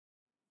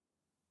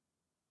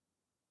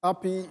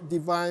Happy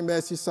Divine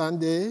Mercy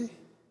Sunday.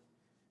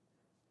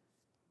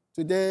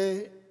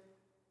 Today,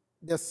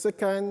 the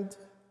second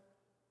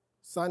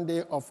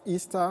Sunday of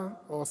Easter,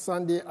 or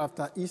Sunday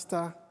after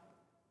Easter,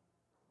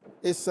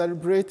 is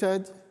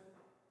celebrated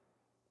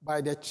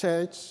by the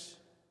Church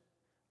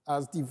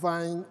as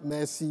Divine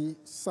Mercy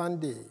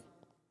Sunday.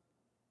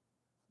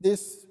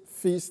 This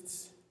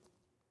feast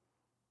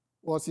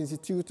was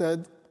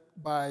instituted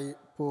by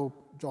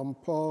Pope John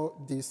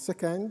Paul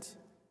II,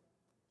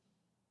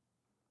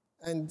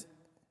 and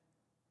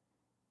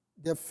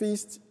the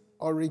feast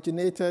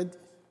originated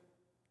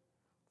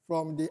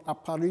from the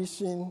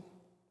apparition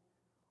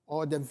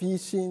or the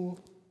vision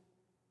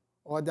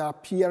or the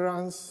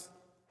appearance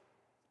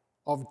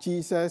of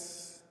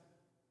Jesus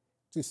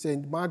to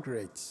Saint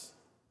Margaret.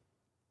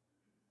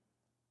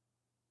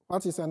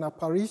 What is an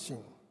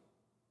apparition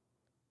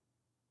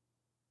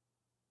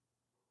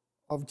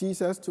of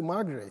Jesus to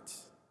Margaret?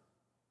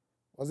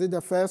 Was it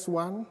the first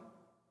one?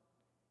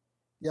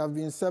 There have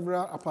been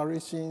several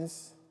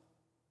apparitions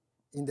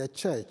in the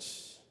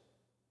church.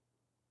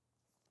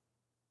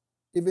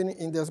 Even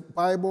in the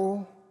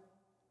Bible,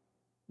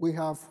 we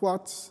have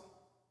what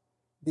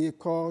they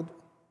called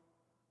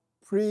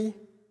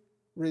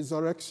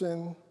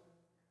pre-resurrection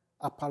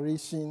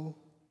apparition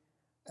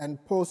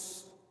and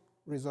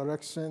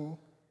post-resurrection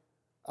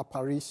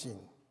apparition.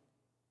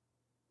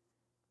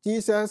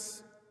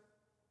 Jesus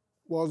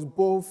was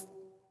both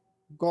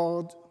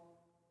God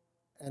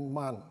and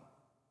man.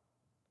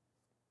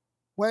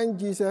 When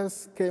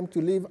Jesus came to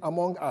live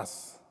among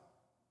us,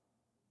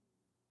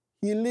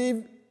 he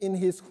lived in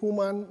his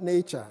human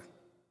nature,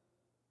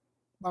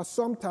 but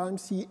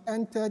sometimes he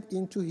entered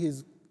into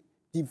his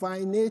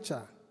divine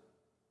nature.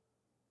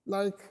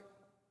 Like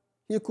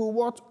he could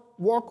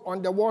walk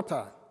on the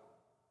water,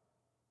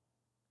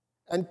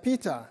 and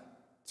Peter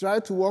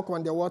tried to walk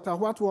on the water.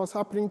 What was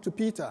happening to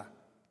Peter?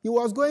 He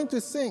was going to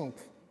sink.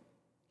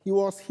 He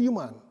was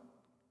human.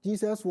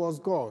 Jesus was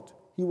God.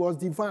 He was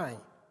divine.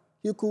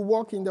 He could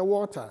walk in the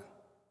water.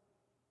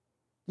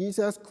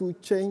 Jesus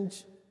could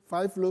change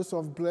 5 loaves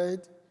of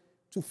bread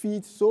to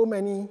feed so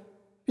many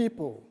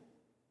people.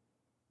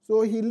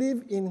 So he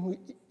lived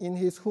in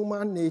his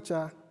human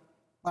nature,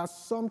 but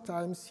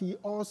sometimes he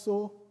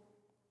also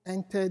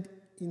entered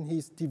in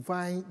his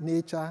divine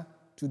nature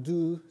to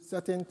do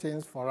certain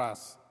things for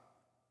us.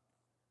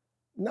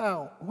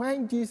 Now,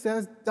 when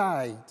Jesus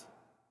died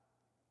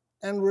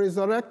and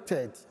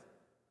resurrected,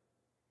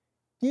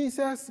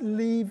 Jesus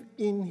lived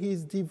in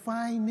his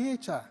divine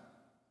nature,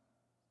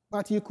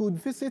 but he could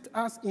visit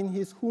us in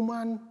his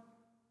human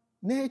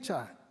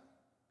nature.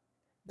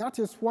 That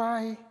is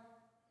why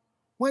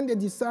when the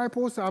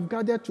disciples have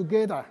gathered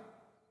together,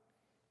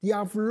 they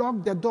have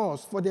locked the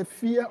doors for the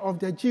fear of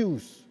the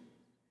Jews.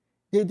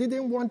 They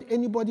didn't want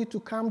anybody to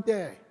come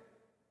there.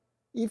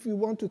 If you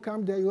want to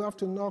come there, you have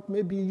to knock,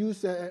 maybe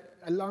use a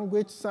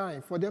language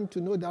sign for them to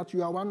know that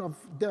you are one of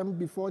them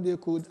before they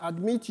could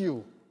admit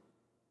you.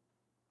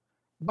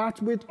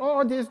 But with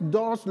all these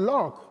doors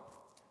locked,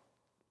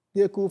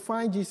 they could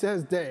find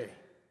Jesus there.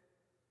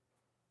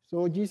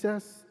 So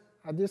Jesus,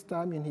 at this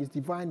time in his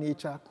divine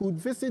nature, could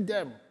visit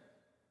them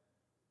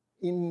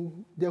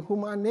in the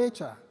human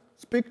nature,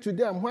 speak to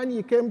them. When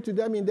he came to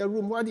them in the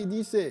room, what did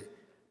he say?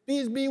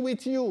 Peace be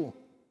with you.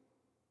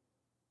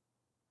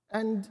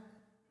 And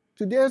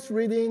today's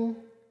reading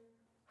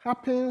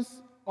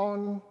happens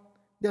on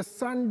the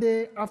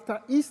Sunday after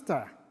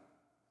Easter.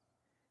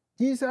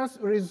 Jesus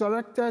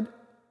resurrected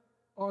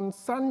on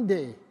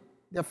Sunday,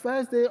 the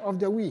first day of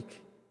the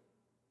week.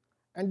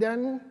 And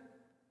then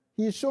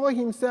he showed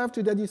himself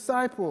to the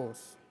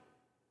disciples.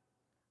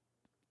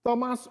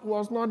 Thomas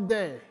was not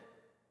there.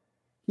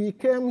 He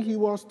came, he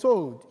was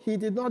told. He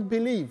did not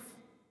believe.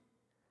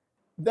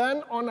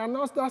 Then on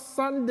another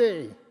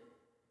Sunday,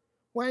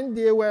 when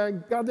they were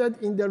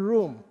gathered in the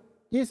room,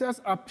 Jesus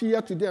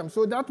appeared to them.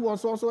 So that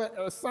was also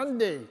a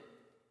Sunday.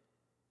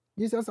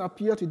 Jesus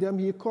appeared to them.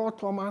 He called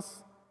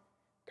Thomas,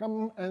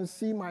 come and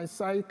see my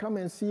side, come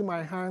and see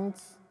my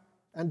hands,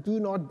 and do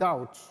not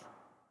doubt.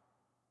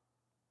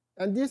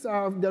 And these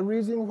are the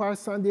reasons why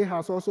Sunday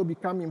has also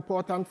become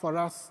important for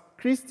us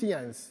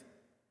Christians.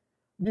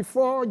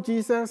 Before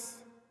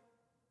Jesus,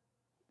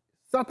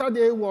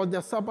 Saturday was the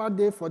Sabbath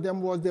day for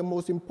them, was the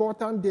most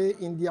important day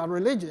in their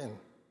religion.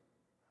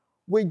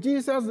 With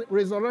Jesus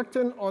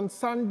resurrecting on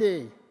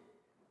Sunday,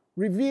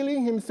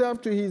 revealing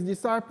himself to his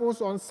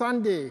disciples on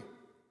Sunday,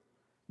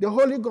 the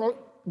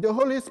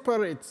Holy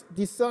Spirit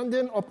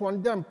descending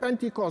upon them,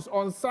 Pentecost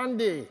on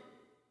Sunday,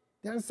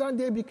 then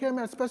Sunday became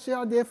a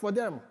special day for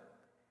them.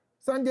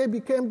 Sunday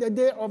became the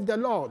day of the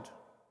Lord.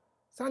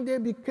 Sunday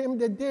became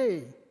the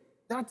day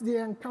that they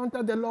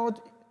encountered the Lord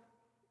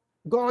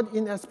God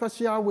in a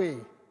special way.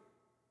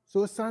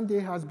 So Sunday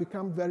has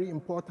become very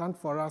important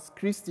for us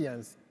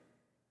Christians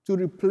to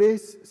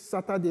replace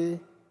Saturday,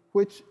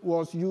 which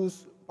was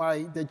used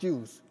by the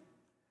Jews.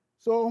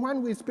 So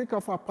when we speak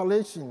of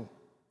appellation,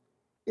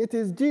 it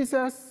is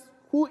Jesus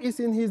who is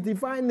in his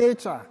divine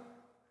nature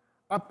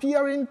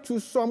appearing to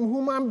some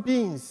human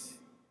beings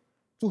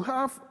to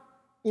have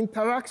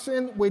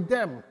interaction with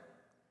them,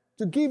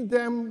 to give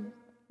them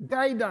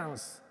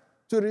guidance,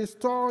 to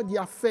restore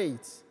their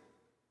faith.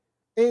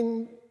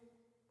 In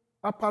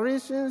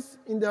apparitions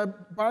in the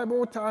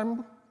Bible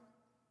time,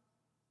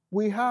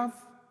 we have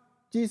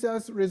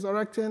Jesus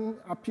resurrecting,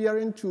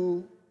 appearing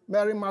to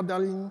Mary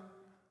Magdalene,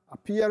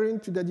 appearing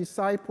to the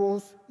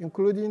disciples,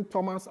 including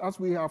Thomas, as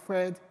we have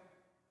heard,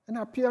 and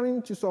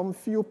appearing to some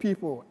few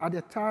people at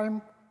the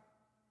time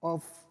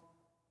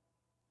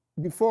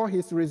before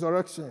his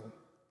resurrection.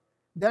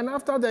 Then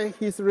after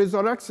his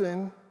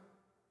resurrection,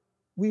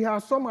 we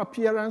have some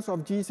appearance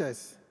of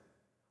Jesus.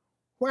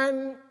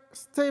 When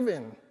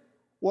Stephen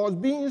was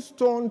being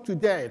stoned to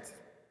death,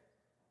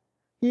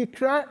 he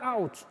cried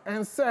out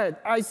and said,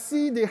 "I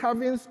see the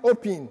heavens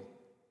open,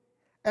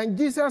 and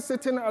Jesus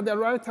sitting at the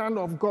right hand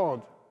of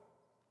God."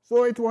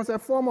 So it was a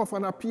form of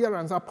an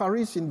appearance,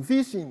 apparition,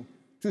 vision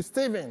to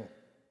Stephen.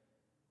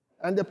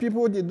 And the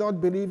people did not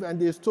believe, and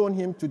they stoned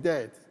him to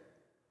death.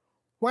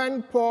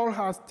 When Paul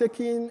has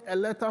taken a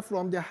letter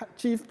from the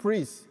chief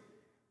priest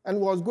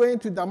and was going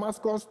to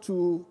Damascus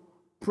to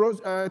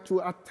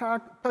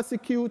attack,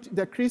 persecute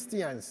the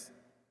Christians,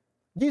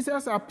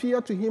 Jesus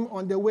appeared to him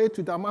on the way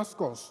to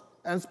Damascus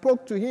and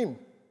spoke to him.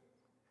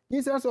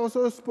 Jesus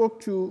also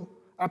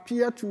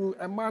appeared to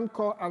a man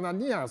called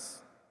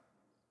Ananias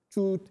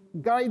to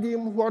guide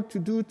him what to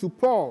do to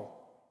Paul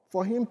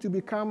for him to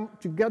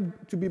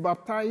be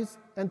baptized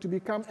and to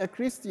become a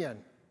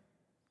Christian.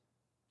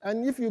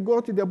 And if you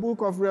go to the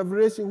book of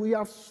Revelation, we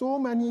have so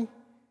many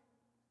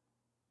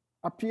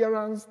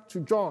appearances to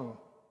John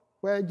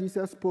where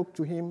Jesus spoke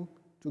to him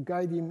to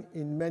guide him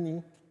in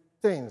many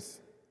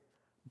things.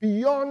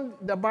 Beyond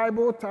the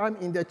Bible time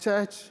in the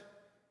church,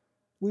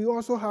 we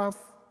also have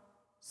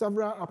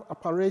several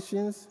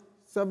apparitions,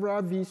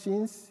 several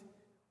visions,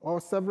 or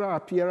several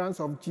appearances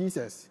of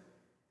Jesus.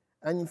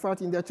 And in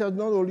fact, in the church,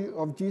 not only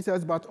of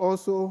Jesus, but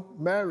also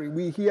Mary.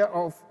 We hear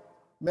of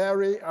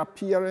Mary's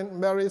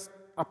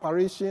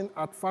apparition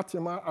at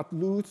Fatima, at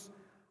Lourdes,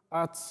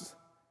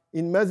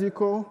 in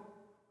Mexico,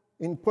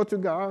 in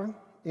Portugal,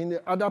 in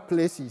the other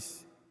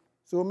places.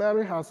 So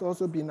Mary has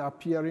also been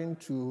appearing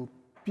to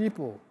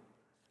people.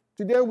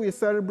 Today we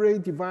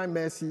celebrate Divine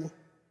Mercy.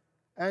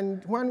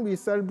 And when we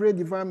celebrate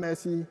Divine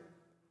Mercy,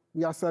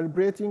 we are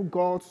celebrating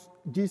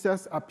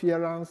Jesus'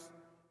 appearance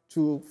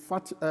to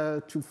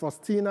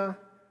Faustina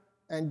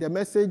and the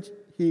message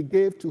he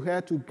gave to her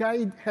to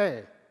guide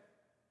her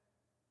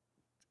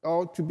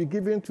or to be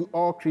given to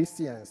all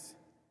Christians.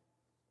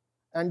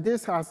 And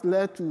this has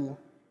led to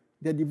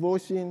the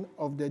devotion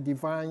of the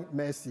Divine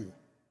Mercy,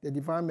 the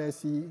Divine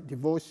Mercy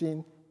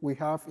devotion we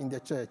have in the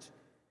church.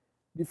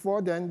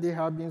 Before then, there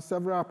have been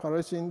several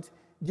apparitions.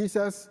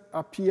 Jesus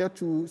appeared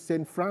to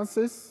St.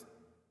 Francis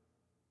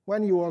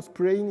when he was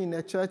praying in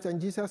a church, and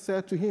Jesus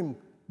said to him,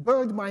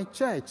 "Build my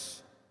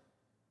church."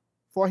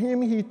 For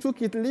him, he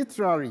took it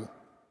literally,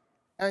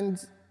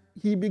 and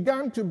he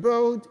began to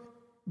build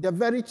the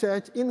very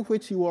church in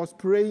which he was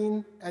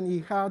praying, and he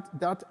had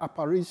that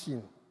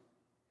apparition.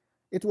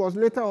 It was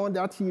later on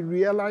that he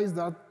realized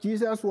that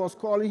Jesus was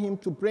calling him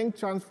to bring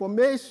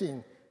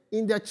transformation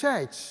in the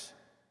church.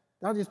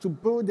 That is, to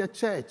build the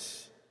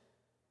church.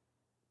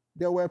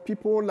 There were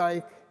people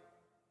like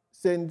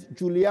St.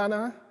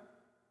 Juliana,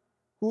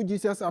 who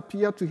Jesus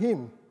appeared to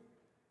him.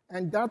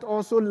 And that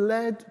also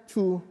led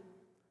to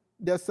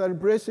the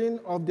celebration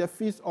of the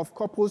Feast of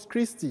Corpus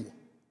Christi,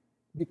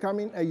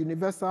 becoming a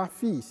universal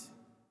feast.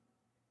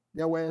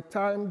 There were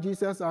times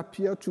Jesus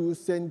appeared to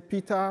St.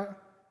 Peter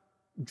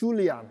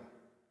Julian,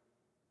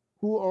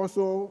 who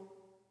also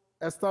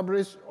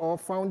established or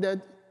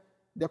founded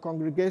the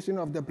Congregation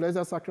of the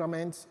Blessed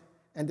Sacrament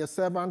and the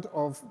Servant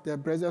of the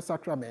Blessed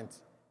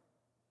Sacrament,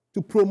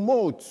 to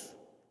promote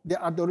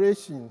the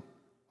adoration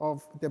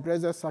of the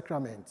Blessed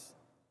Sacrament.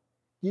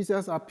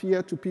 Jesus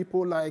appeared to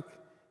people like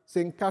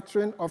St.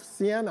 Catherine of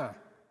Siena,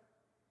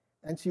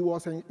 and she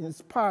was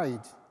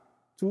inspired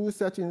through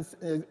such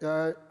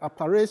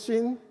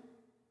apparition.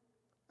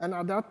 And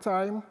at that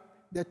time,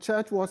 the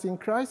church was in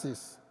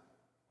crisis.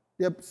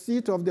 The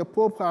seat of the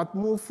Pope had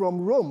moved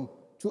from Rome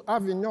to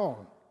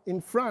Avignon in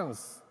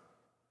France.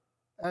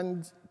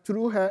 And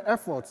through her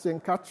efforts,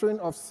 St. Catherine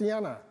of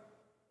Siena,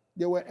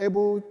 they were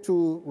able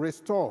to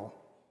restore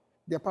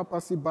the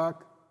papacy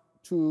back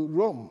to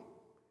Rome.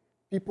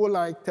 People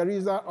like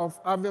Teresa of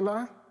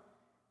Avila,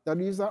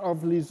 Teresa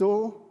of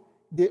Lisieux,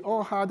 they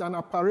all had an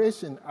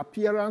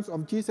appearance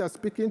of Jesus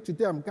speaking to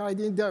them,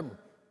 guiding them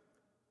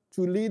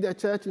to lead the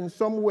church in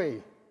some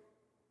way.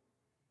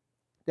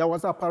 There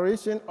was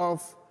apparition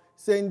of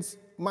Saint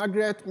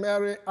Margaret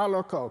Mary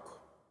Alacoque,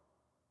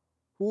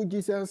 who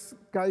Jesus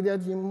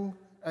guided him,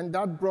 and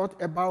that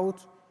brought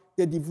about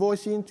the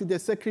devotion to the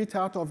Sacred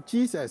Heart of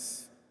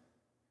Jesus.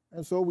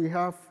 And so we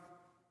have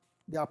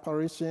the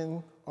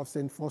apparition of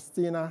St.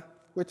 Faustina,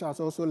 which has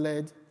also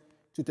led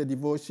to the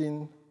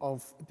devotion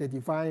of the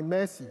Divine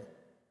Mercy.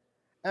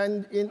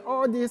 And in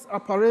all this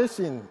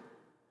apparition,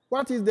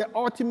 what is the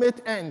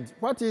ultimate end?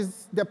 What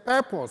is the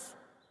purpose?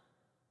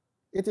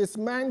 It is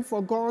meant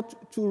for God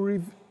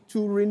to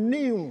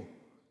renew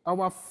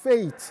our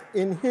faith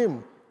in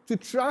him, to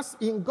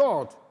trust in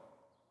God.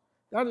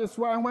 That is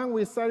why when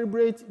we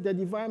celebrate the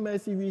divine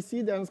mercy, we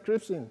see the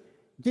inscription,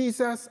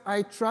 Jesus,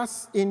 I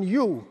trust in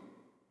you.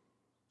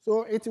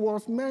 So it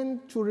was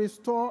meant to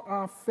restore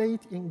our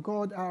faith in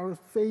God, our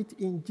faith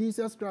in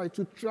Jesus Christ,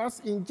 to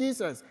trust in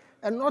Jesus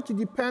and not to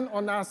depend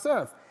on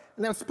ourselves,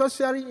 and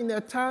especially in a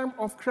time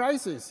of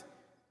crisis.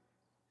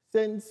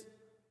 Since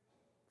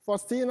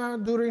Faustina,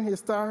 during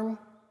his time,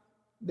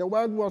 the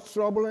world was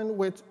troubling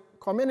with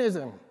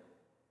communism,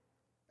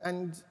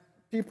 and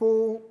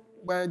people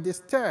were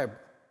disturbed.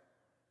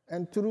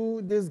 And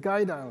through this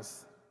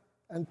guidance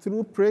and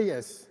through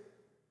prayers,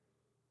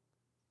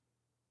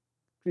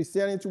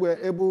 Christianity were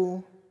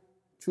able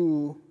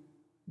to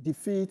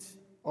defeat,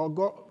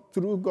 or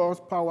through God's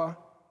power,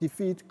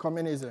 defeat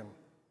communism.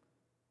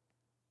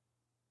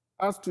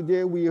 As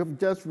today we have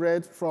just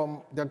read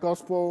from the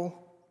gospel,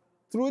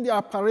 through the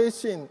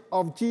apparition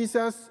of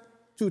Jesus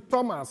to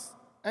Thomas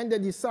and the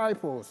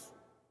disciples,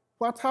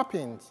 what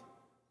happened?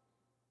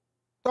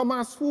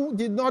 Thomas, who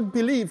did not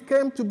believe,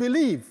 came to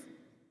believe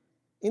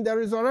in the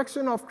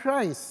resurrection of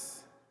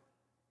Christ.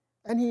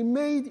 And he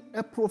made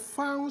a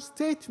profound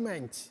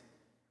statement,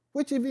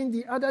 which even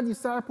the other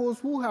disciples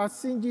who had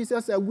seen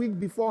Jesus a week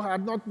before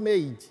had not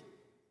made.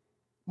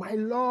 My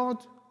Lord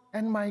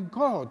and my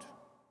God.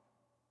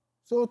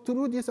 So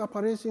through this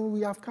apparition,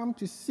 we have come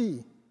to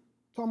see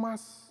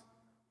Thomas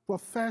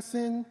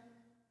professing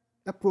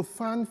a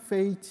profound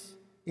faith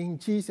in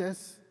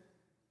Jesus,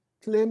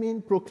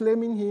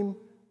 proclaiming him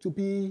to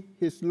be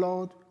his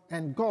Lord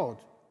and God.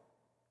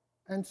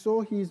 And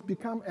so he's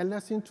become a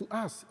lesson to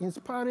us,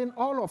 inspiring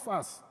all of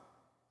us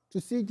to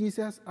see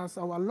Jesus as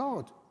our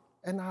Lord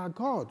and our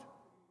God,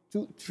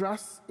 to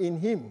trust in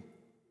him.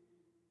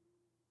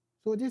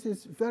 So this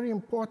is very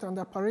important.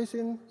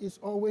 Apparition is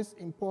always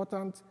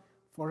important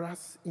for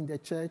us in the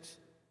church.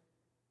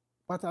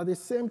 But at the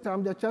same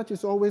time, the church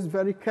is always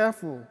very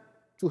careful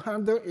to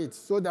handle it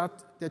so that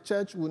the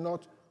church will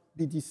not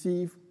be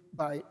deceived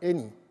by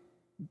any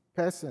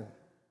person.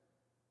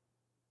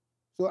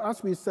 So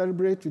as we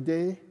celebrate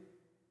today,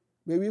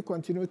 may we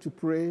continue to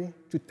pray,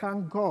 to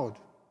thank God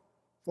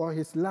for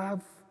his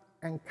love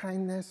and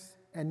kindness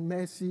and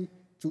mercy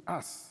to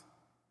us.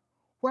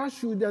 Why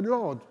should the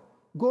Lord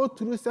go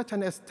through such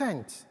an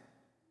extent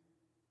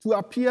to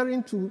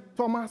appearing to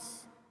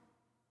Thomas,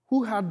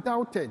 who had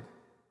doubted,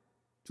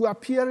 to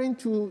appearing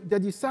to the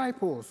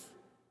disciples?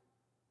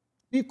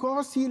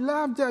 Because he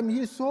loved them.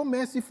 He is so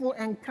merciful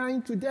and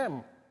kind to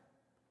them.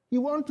 He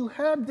wants to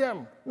help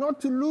them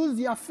not to lose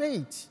their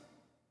faith,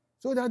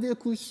 so that they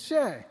could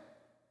share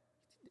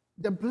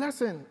the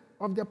blessing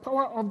of the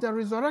power of the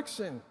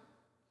resurrection.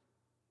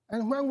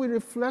 And when we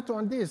reflect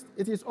on this,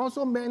 it is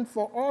also meant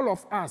for all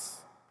of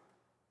us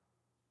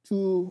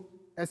to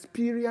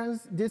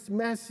experience this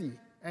mercy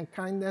and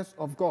kindness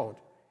of God.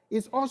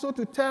 It's also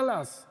to tell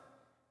us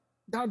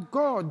that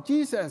God,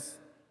 Jesus,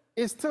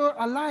 is still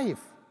alive.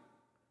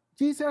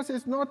 Jesus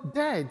is not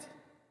dead.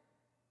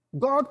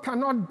 God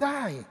cannot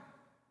die.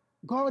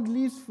 God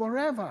lives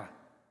forever.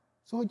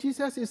 So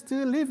Jesus is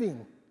still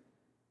living.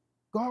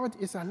 God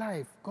is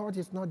alive. God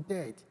is not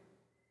dead.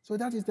 So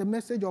that is the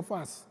message of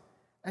us.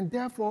 And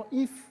therefore,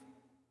 if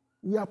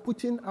we are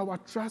putting our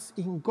trust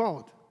in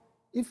God,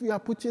 if we are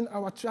putting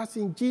our trust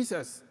in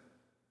Jesus,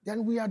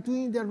 then we are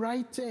doing the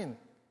right thing.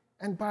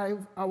 And by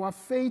our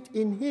faith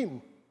in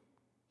him,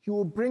 he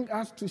will bring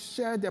us to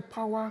share the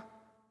power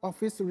of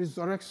his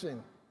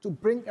resurrection, to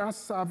bring us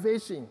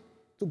salvation,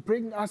 to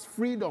bring us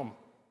freedom,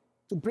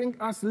 to bring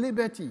us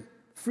liberty,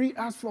 free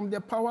us from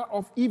the power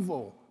of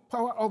evil,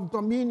 power of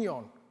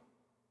dominion,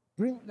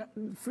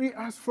 free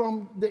us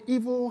from the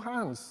evil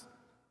hands.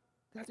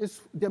 That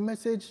is the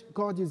message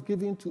God is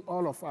giving to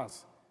all of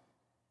us.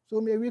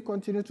 So may we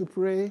continue to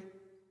pray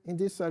in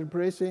this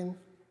celebration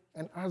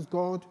and ask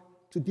God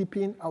to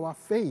deepen our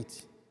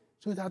faith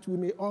so that we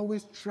may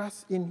always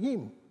trust in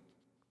him.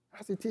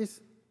 As it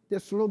is the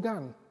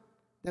slogan,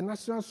 the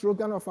national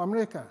slogan of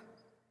America,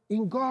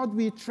 in God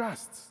we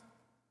trust.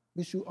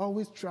 We should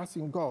always trust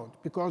in God,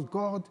 because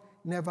God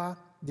never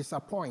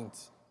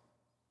disappoints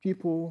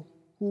people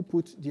who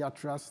put their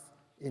trust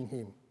in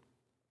him.